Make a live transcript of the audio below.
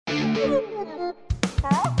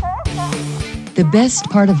The best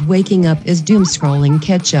part of waking up is doom scrolling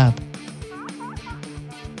catch up.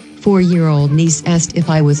 4-year-old niece asked if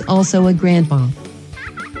I was also a grandma.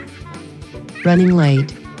 Running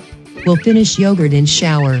late. Will finish yogurt in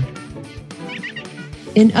shower.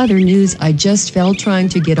 In other news, I just fell trying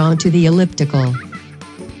to get onto the elliptical.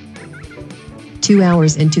 2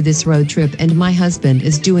 hours into this road trip and my husband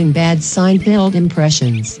is doing bad Seinfeld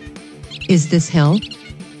impressions. Is this hell?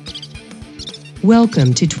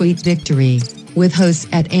 Welcome to Tweet Victory, with hosts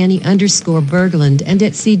at Annie_Berglund and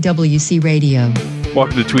at CWC Radio.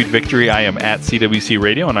 Welcome to Tweet Victory. I am at CWC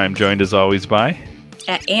Radio, and I'm joined as always by...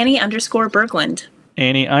 at Annie_Berglund.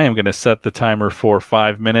 Annie, I am going to set the timer for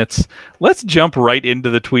 5 minutes. Let's jump right into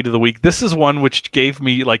the tweet of the week. This is one which gave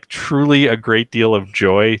me truly a great deal of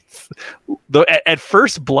joy. Though at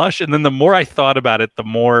first blush, and then the more I thought about it, the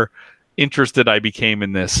more interested I became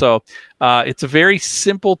in this. So it's a very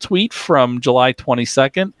simple tweet from July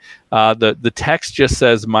 22nd. The text just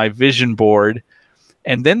says, "My vision board."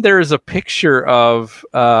 And then there is a picture of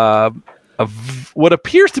what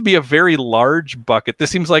appears to be a very large bucket.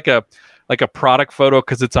 This seems like a product photo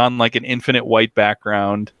because it's on an infinite white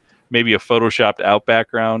background, maybe a photoshopped out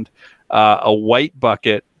background, a white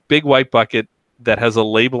bucket, big white bucket that has a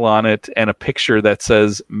label on it and a picture that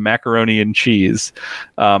says macaroni and cheese.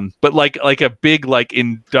 But like a big,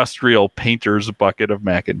 industrial painter's bucket of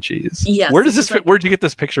mac and cheese. Yes. Where'd you get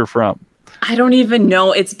this picture from? I don't even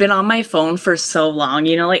know. It's been on my phone for so long.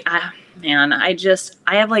 I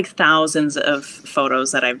have thousands of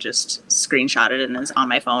photos that I've just screenshotted and is on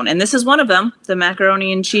my phone. And this is one of them, the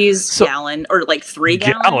macaroni and cheese gallon, or 3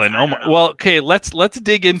 gallons. Gallon. Oh my, well, okay, let's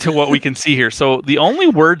dig into what we can see here. So the only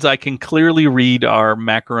words I can clearly read are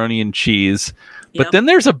macaroni and cheese. But then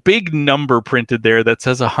there's a big number printed there that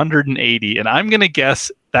says 180. And I'm going to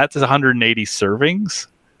guess that's 180 servings.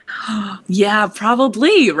 Yeah,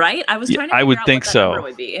 probably, right? I was trying to figure out what that number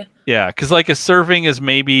would be. Yeah, because a serving is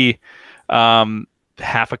maybe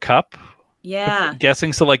half a cup. Yeah, I'm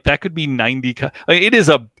guessing so. That could be 90 cups. It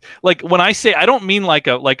is when I say, I don't mean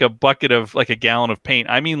a bucket of a gallon of paint.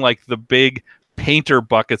 I mean the big painter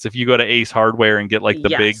buckets. If you go to Ace Hardware and get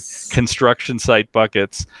the big construction site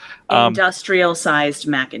buckets, industrial sized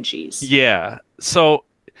mac and cheese. Yeah. So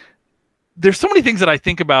there's so many things that I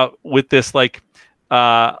think about with this.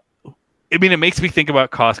 It makes me think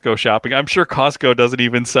about Costco shopping. I'm sure Costco doesn't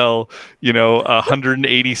even sell,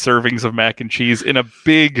 180 servings of mac and cheese in a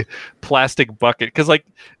big plastic bucket. Because,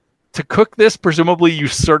 to cook this, presumably you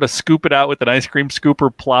sort of scoop it out with an ice cream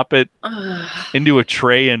scooper, plop it into a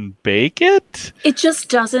tray and bake it. It just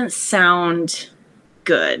doesn't sound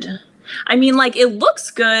good. It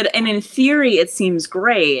looks good, and in theory, it seems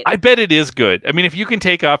great. I bet it is good. If you can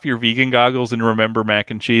take off your vegan goggles and remember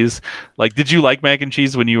mac and cheese, did you like mac and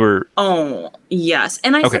cheese when you were... Oh, yes.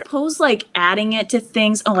 And I suppose, adding it to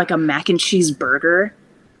things, a mac and cheese burger.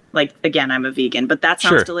 Again, I'm a vegan, but that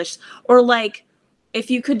sounds delicious. Or,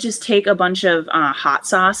 if you could just take a bunch of hot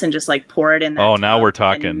sauce and just, pour it in that now we're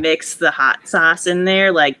talking. And mix the hot sauce in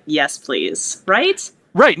there, yes, please. Right?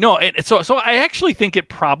 Right. No. So I actually think it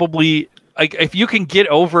probably, if you can get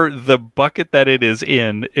over the bucket that it is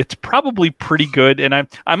in, it's probably pretty good. And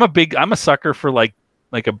I'm a sucker for like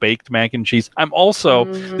a baked mac and cheese. I'm also,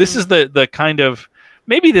 this is the kind of,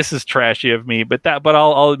 maybe this is trashy of me, but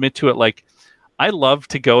I'll admit to it. I love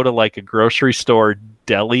to go to a grocery store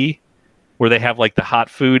deli where they have the hot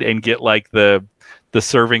food and get the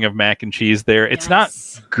serving of mac and cheese there. It's not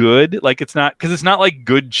good. It's not, because it's not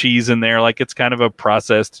good cheese in there. It's kind of a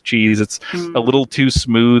processed cheese. It's a little too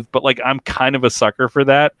smooth, but I'm kind of a sucker for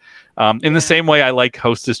that. In the same way I like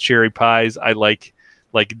Hostess cherry pies. I like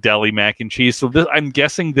deli mac and cheese. So I'm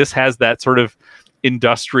guessing this has that sort of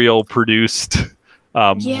industrial produced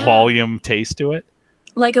volume taste to it.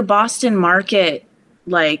 Like a Boston Market.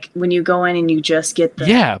 When you go in and you just get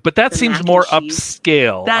the but that seems more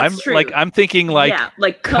upscale. That's true. I'm thinking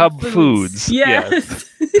Cub Foods. Yes.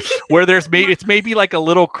 Where it's maybe a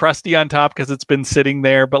little crusty on top because it's been sitting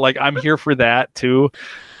there, but I'm here for that too.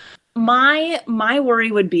 My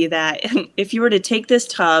worry would be that if you were to take this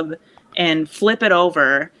tub and flip it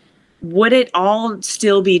over, would it all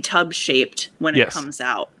still be tub shaped when it comes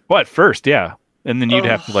out? Well, at first, yeah. And then you'd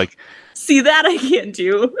have to see, that I can't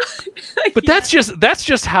do. But that's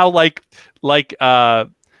just how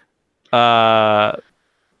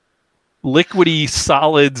liquidy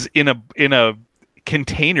solids in a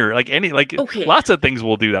container, lots of things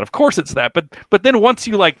will do that. Of course it's that. But then once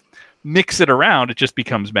you mix it around, it just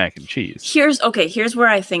becomes mac and cheese. Here's where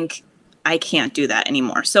I think I can't do that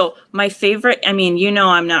anymore. So my favorite, I mean, you know,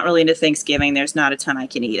 I'm not really into Thanksgiving. There's not a ton I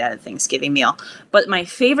can eat at a Thanksgiving meal. But my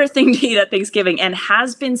favorite thing to eat at Thanksgiving, and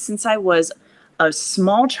has been since I was a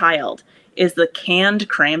small child, is the canned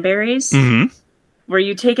cranberries. Mm-hmm. Where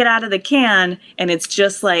you take it out of the can and it's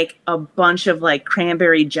just like a bunch of like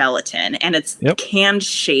cranberry gelatin, and it's canned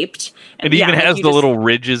shaped. And it even has the little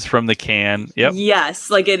ridges from the can. Yep. Yes,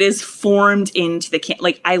 like it is formed into the can.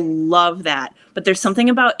 Like I love that. But there's something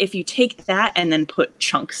about if you take that and then put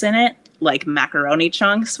chunks in it, like macaroni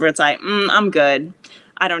chunks, where it's like, I'm good.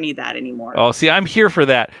 I don't need that anymore. Oh, see, I'm here for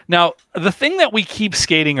that. Now, the thing that we keep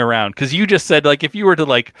skating around, because you just said, like, if you were to,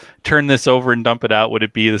 like, turn this over and dump it out, would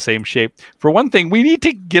it be the same shape? For one thing, we need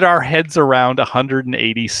to get our heads around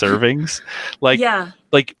 180 servings. Like,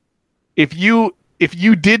 if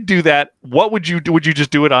you did do that, what would you do? Would you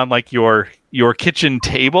just do it on, like, your kitchen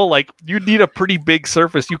table? Like, you'd need a pretty big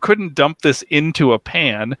surface. You couldn't dump this into a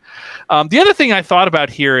pan. The other thing I thought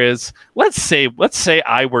about here is, let's say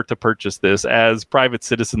I were to purchase this as Private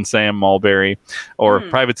Citizen Sam Mulberry or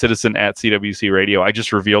Private Citizen at CWC Radio. I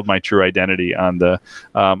just revealed my true identity on the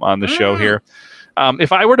show here.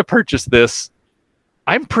 If I were to purchase this,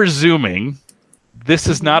 I'm presuming this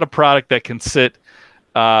is not a product that can sit.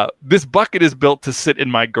 This bucket is built to sit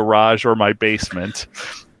in my garage or my basement.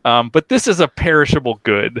 But this is a perishable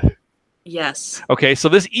good. Yes. Okay, so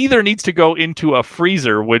this either needs to go into a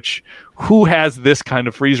freezer, which who has this kind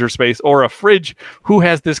of freezer space, or a fridge, who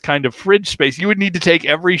has this kind of fridge space. You would need to take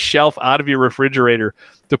every shelf out of your refrigerator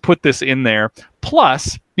to put this in there.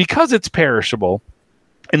 Plus, because it's perishable,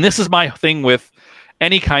 and this is my thing with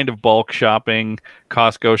any kind of bulk shopping,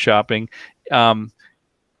 Costco shopping,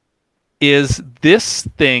 is this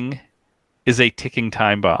thing is a ticking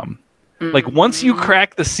time bomb. Like, once you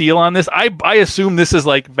crack the seal on this, I assume this is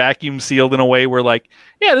like vacuum sealed in a way where, like,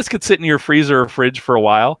 yeah, this could sit in your freezer or fridge for a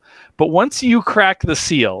while. But once you crack the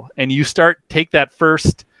seal and you take that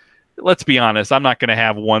first, let's be honest, I'm not going to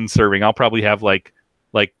have one serving. I'll probably have like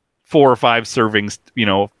 4 or 5 servings,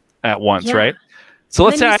 at once, right? So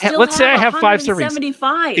let's say I have 5 servings.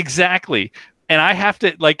 75. Exactly. And I have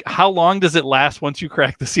to, like, how long does it last once you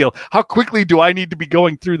crack the seal? How quickly do I need to be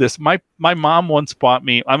going through this? My mom once bought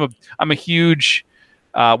me, I'm a huge,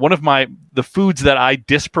 one of the foods that I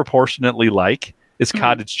disproportionately like is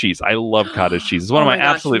cottage cheese. I love cottage cheese. It's one of my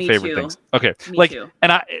absolute favorite things. Okay. Me too.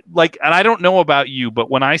 And I don't know about you, but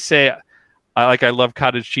when I say I love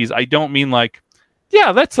cottage cheese, I don't mean like,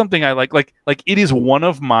 yeah, that's something I like. Like it is one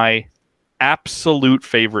of my absolute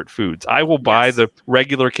favorite foods. I will buy the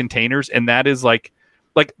regular containers, and that is like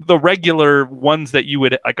the regular ones that you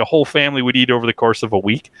would, like, a whole family would eat over the course of a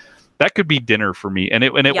week. That could be dinner for me, and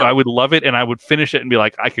I would love it, and I would finish it and be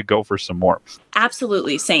like, I could go for some more.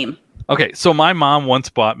 Absolutely, same. Okay, so my mom once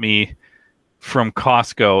bought me from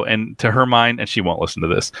Costco, and to her mind, and she won't listen to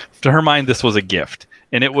this, to her mind, this was a gift,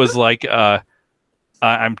 and it was like,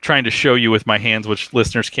 I'm trying to show you with my hands, which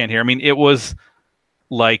listeners can't hear. I mean, it was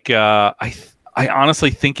like, I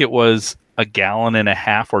honestly think it was 1.5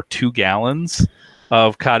 gallons or 2 gallons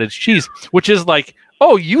of cottage cheese, which is like,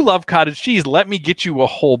 oh, you love cottage cheese, let me get you a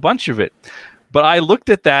whole bunch of it. But I looked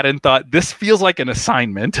at that and thought, this feels like an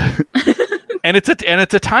assignment. and it's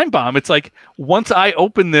a time bomb. It's like, once I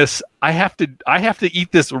open this, I have to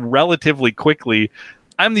eat this relatively quickly.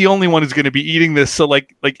 I'm the only one who's going to be eating this. So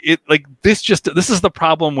this is the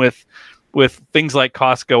problem with things like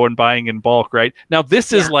Costco and buying in bulk, right? Now,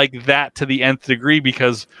 this is like that to the nth degree,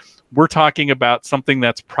 because we're talking about something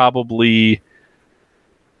that's probably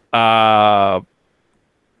 10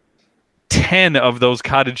 of those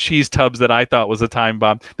cottage cheese tubs that I thought was a time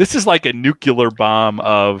bomb. This is like a nuclear bomb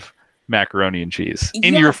of macaroni and cheese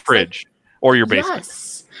in your fridge or your basement.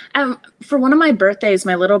 Yes. For one of my birthdays,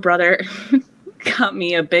 my little brother got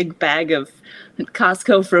me a big bag of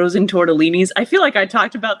Costco frozen tortellinis. I feel like I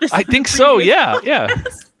talked about this. I think so. Yeah.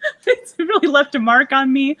 It's really left a mark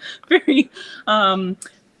on me. Very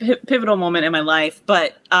pivotal moment in my life.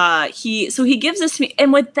 But he gives this to me,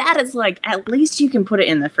 and with that, it's like, at least you can put it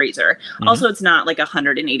in the freezer. Mm-hmm. Also, it's not like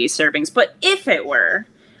 180 servings, but if it were,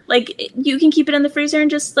 like, you can keep it in the freezer and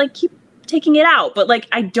just like keep taking it out. But like,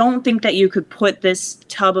 I don't think that you could put this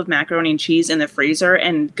tub of macaroni and cheese in the freezer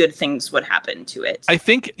and good things would happen to it. I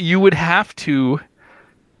think you would have to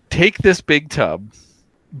take this big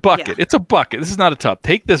bucket. Yeah. It's a bucket. This is not a tub.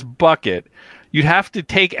 Take this bucket. You'd have to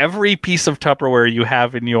take every piece of Tupperware you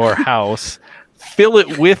have in your house, fill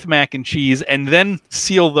it with mac and cheese, and then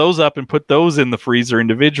seal those up and put those in the freezer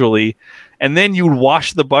individually. And then you'd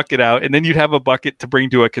wash the bucket out, and then you'd have a bucket to bring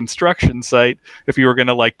to a construction site if you were going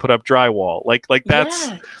to like put up drywall. Like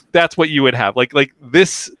that's what you would have. Like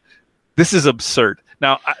this is absurd.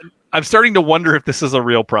 Now, I'm starting to wonder if this is a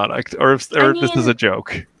real product or if this is a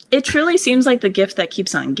joke. It truly seems like the gift that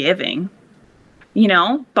keeps on giving. You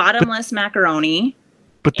know, bottomless macaroni.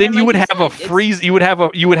 But then you would have a freeze. You would have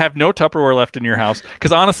no Tupperware left in your house.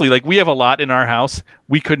 Because honestly, like we have a lot in our house.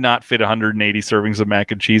 We could not fit 180 servings of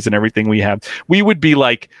mac and cheese and everything we have. We would be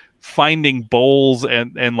like finding bowls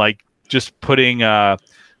and like just putting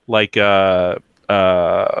like saran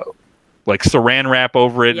wrap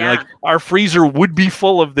over it. Yeah. And like our freezer would be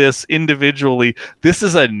full of this individually. This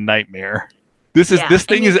is a nightmare. This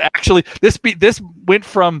thing is actually this went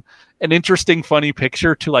from an interesting, funny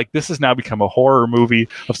picture to like this has now become a horror movie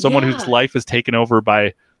of someone whose life is taken over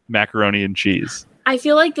by macaroni and cheese. I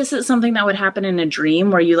feel like this is something that would happen in a dream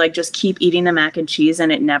where you like just keep eating the mac and cheese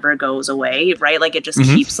and it never goes away, right? Like it just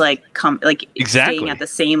keeps like staying at the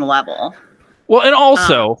same level. Well, and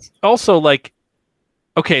also like,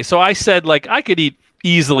 okay, so I said like I could eat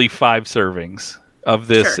easily 5 servings of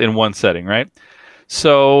this in one setting, right?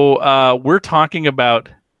 So we're talking about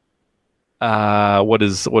what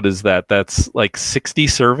is that? That's like 60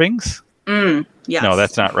 servings? Yes. No,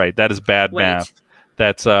 that's not right. That is bad math.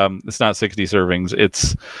 That's it's not 60 servings.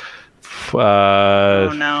 It's 30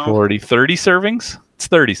 servings. It's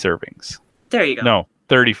 30 servings. There you go. No,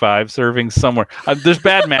 35 servings somewhere. There's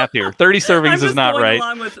bad math here. 30 servings is not right.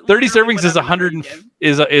 30 servings is 100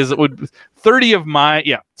 is 30 of my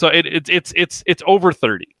So it's over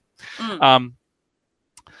 30.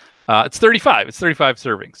 It's 35. It's 35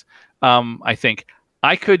 servings. I think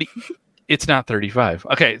I could. It's not 35.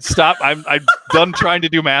 Okay, stop. I'm done trying to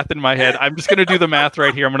do math in my head. I'm just going to do the math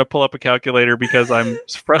right here. I'm going to pull up a calculator because I'm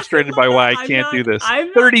frustrated by why I can't do this.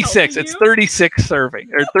 36. It's 36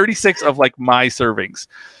 serving or 36 of like my servings.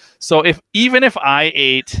 So even if I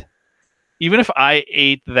ate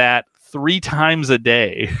that 3 times a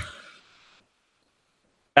day,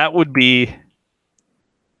 that would be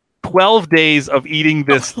 12 days of eating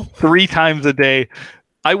this 3 times a day.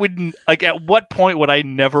 I wouldn't like. At what point would I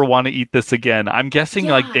never want to eat this again? I'm guessing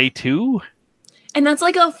like day 2. And that's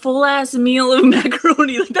like a full ass meal of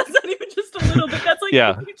macaroni. Like that's not even just a little bit. That's like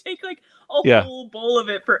you take like a whole bowl of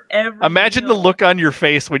it for every. Imagine the look on your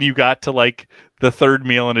face when you got to like the 3rd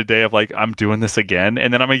meal in a day of like, I'm doing this again,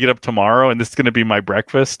 and then I'm gonna get up tomorrow, and this is gonna be my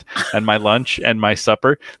breakfast and my lunch and my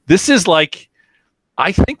supper. This is like.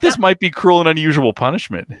 I think this might be cruel and unusual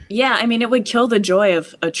punishment. Yeah, I mean, it would kill the joy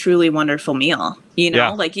of a truly wonderful meal. You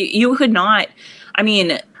know, like you could not. I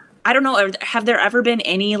mean, I don't know. Have there ever been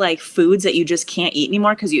any like foods that you just can't eat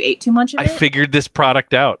anymore because you ate too much of it? I figured this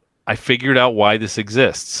product out. I figured out why this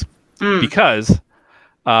exists because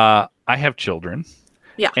I have children.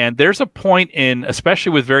 Yeah. And there's a point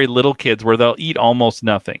especially with very little kids, where they'll eat almost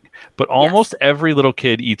nothing. But almost every little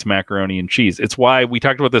kid eats macaroni and cheese. It's why we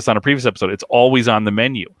talked about this on a previous episode. It's always on the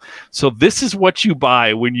menu. So this is what you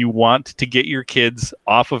buy when you want to get your kids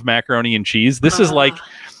off of macaroni and cheese. This is like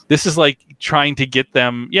trying to get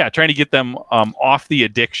them off the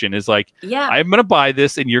addiction. Is like, I'm going to buy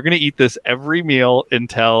this and you're going to eat this every meal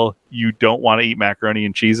until you don't want to eat macaroni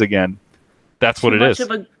and cheese again. That's what it is.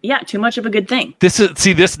 Too much of a good thing.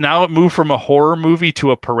 This now it moved from a horror movie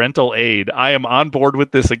to a parental aid. I am on board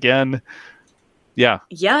with this again. Yeah.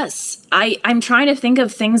 Yes. I'm trying to think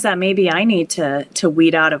of things that maybe I need to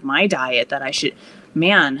weed out of my diet that I should,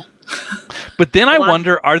 man. But then I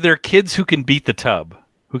wonder, are there kids who can beat the tub,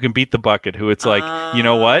 who can beat the bucket, who it's like, you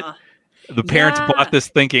know what? The parents bought this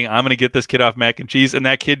thinking, I'm going to get this kid off mac and cheese. And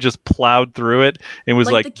that kid just plowed through it and was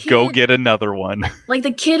like go get another one. Like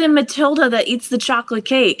the kid in Matilda that eats the chocolate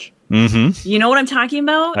cake. Mm-hmm. You know what I'm talking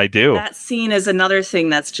about? I do. That scene is another thing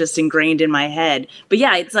that's just ingrained in my head. But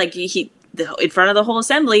yeah, it's like he in front of the whole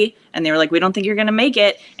assembly and they were like, we don't think you're going to make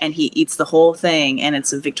it. And he eats the whole thing. And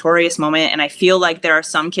it's a victorious moment. And I feel like there are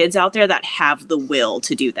some kids out there that have the will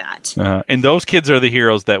to do that. And those kids are the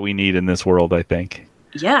heroes that we need in this world, I think.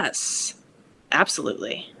 Yes.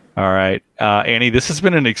 Absolutely. All right. Annie, this has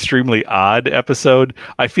been an extremely odd episode.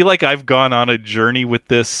 I feel like I've gone on a journey with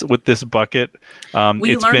this bucket.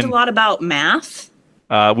 We learned a lot about math.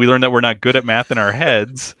 We learned that we're not good at math in our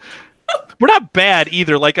heads. We're not bad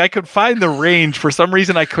either. Like I could find the range. For some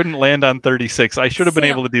reason, I couldn't land on 36. I should have been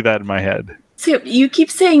able to do that in my head. Sam, you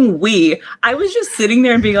keep saying we. I was just sitting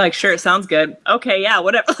there and being like, sure, sounds good. Okay, yeah,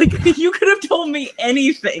 whatever. Like, you could have told me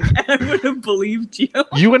anything and I would have believed you.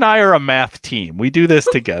 You and I are a math team. We do this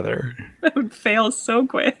together. That would fail so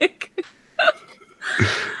quick.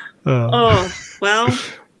 Oh, well,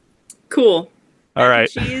 cool. All right.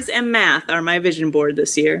 Cheese and math are my vision board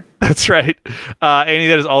this year. That's right. Annie,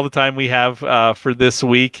 that is all the time we have for this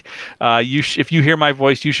week. If you hear my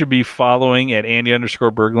voice, you should be following at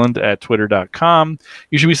Andy_Berglund at twitter.com.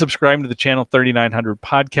 You should be subscribing to the Channel 3900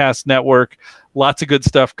 Podcast Network. Lots of good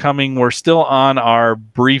stuff coming. We're still on our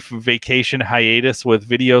brief vacation hiatus with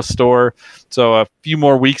Video Store, so a few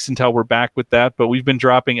more weeks until we're back with that. But we've been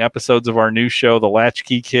dropping episodes of our new show, The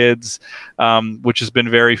Latchkey Kids, which has been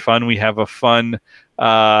very fun. We have a fun...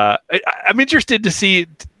 I'm interested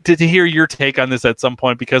to hear your take on this at some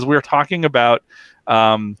point, because we're talking about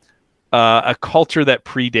a culture that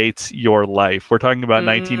predates your life. We're talking about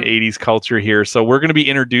 1980s culture here. So we're going to be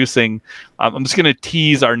introducing, I'm just going to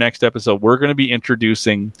tease our next episode. We're going to be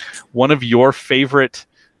introducing one of your favorite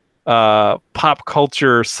pop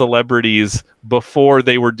culture celebrities before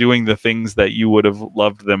they were doing the things that you would have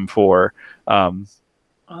loved them for. So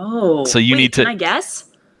you need to... Can I guess?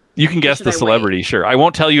 You can guess the celebrity, sure. I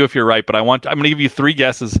won't tell you if you're right, but I'm going to give you 3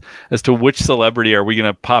 guesses as to which celebrity are we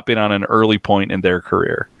going to pop in on an early point in their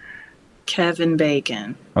career. Kevin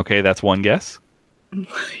Bacon. Okay, that's one guess. I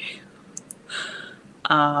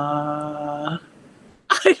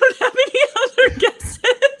don't have any other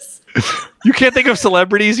guesses. You can't think of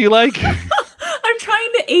celebrities you like? I'm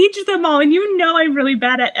trying to age them all, and you know I'm really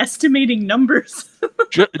bad at estimating numbers.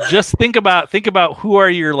 Just think about who are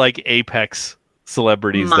your like apex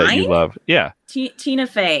celebrities that you love. Yeah. Tina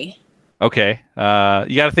Fey. Okay.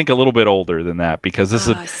 You got to think a little bit older than that, because this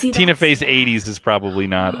is Tina Fey's 80s is probably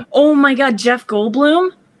not. Oh my God, Jeff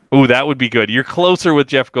Goldblum? Ooh, that would be good. You're closer with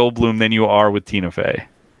Jeff Goldblum than you are with Tina Fey.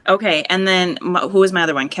 Okay, and then who was my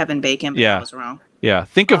other one? Kevin Bacon. But I was wrong. Yeah.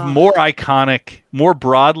 Think of more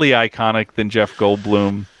broadly iconic than Jeff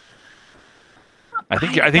Goldblum. I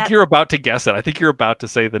think you're about to guess it. I think you're about to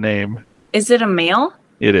say the name. Is it a male?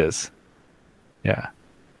 It is. Yeah.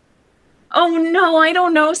 Oh no, I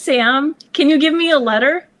don't know, Sam. Can you give me a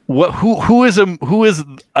letter? Who is an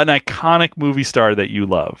iconic movie star that you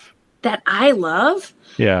love? That I love?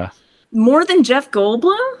 Yeah. More than Jeff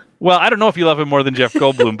Goldblum? Well, I don't know if you love him more than Jeff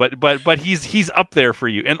Goldblum, but he's up there for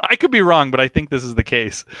you. And I could be wrong, but I think this is the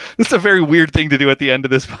case. This is a very weird thing to do at the end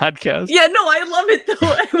of this podcast. Yeah, no, I love it though.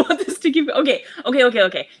 I want this to keep. Okay.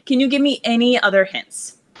 Can you give me any other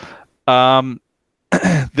hints?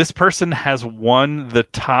 This person has won the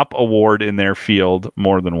top award in their field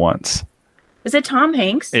more than once. Is it Tom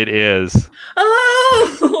Hanks? It is.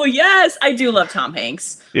 Oh, yes. I do love Tom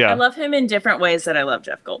Hanks. Yeah. I love him in different ways that I love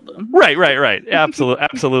Jeff Goldblum. Right.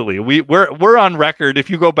 Absolutely. We're on record. If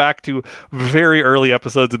you go back to very early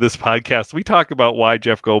episodes of this podcast, we talk about why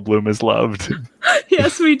Jeff Goldblum is loved.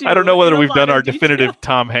 Yes, we do. I don't know whether we've done our definitive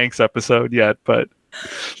Tom Hanks episode yet, but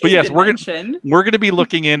yes, we're going to be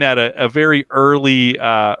looking in at a very early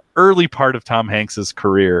part of Tom Hanks's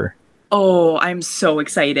career. Oh, I'm so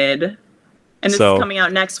excited. And this is coming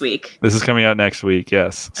out next week. This is coming out next week,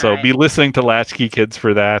 yes. So right. Be listening to Latchkey Kids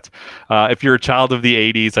for that. If you're a child of the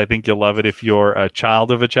 80s, I think you'll love it. If you're a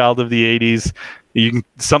child of the 80s,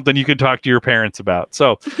 something you can talk to your parents about.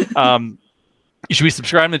 So you should be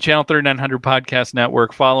subscribing to the Channel 3900 Podcast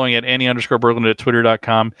Network, following at Annie_Berglund at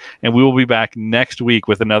twitter.com, and we will be back next week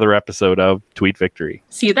with another episode of Tweet Victory.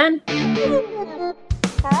 See you then.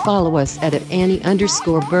 Follow us at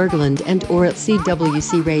Annie_Berglund and or at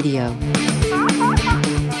CWC Radio.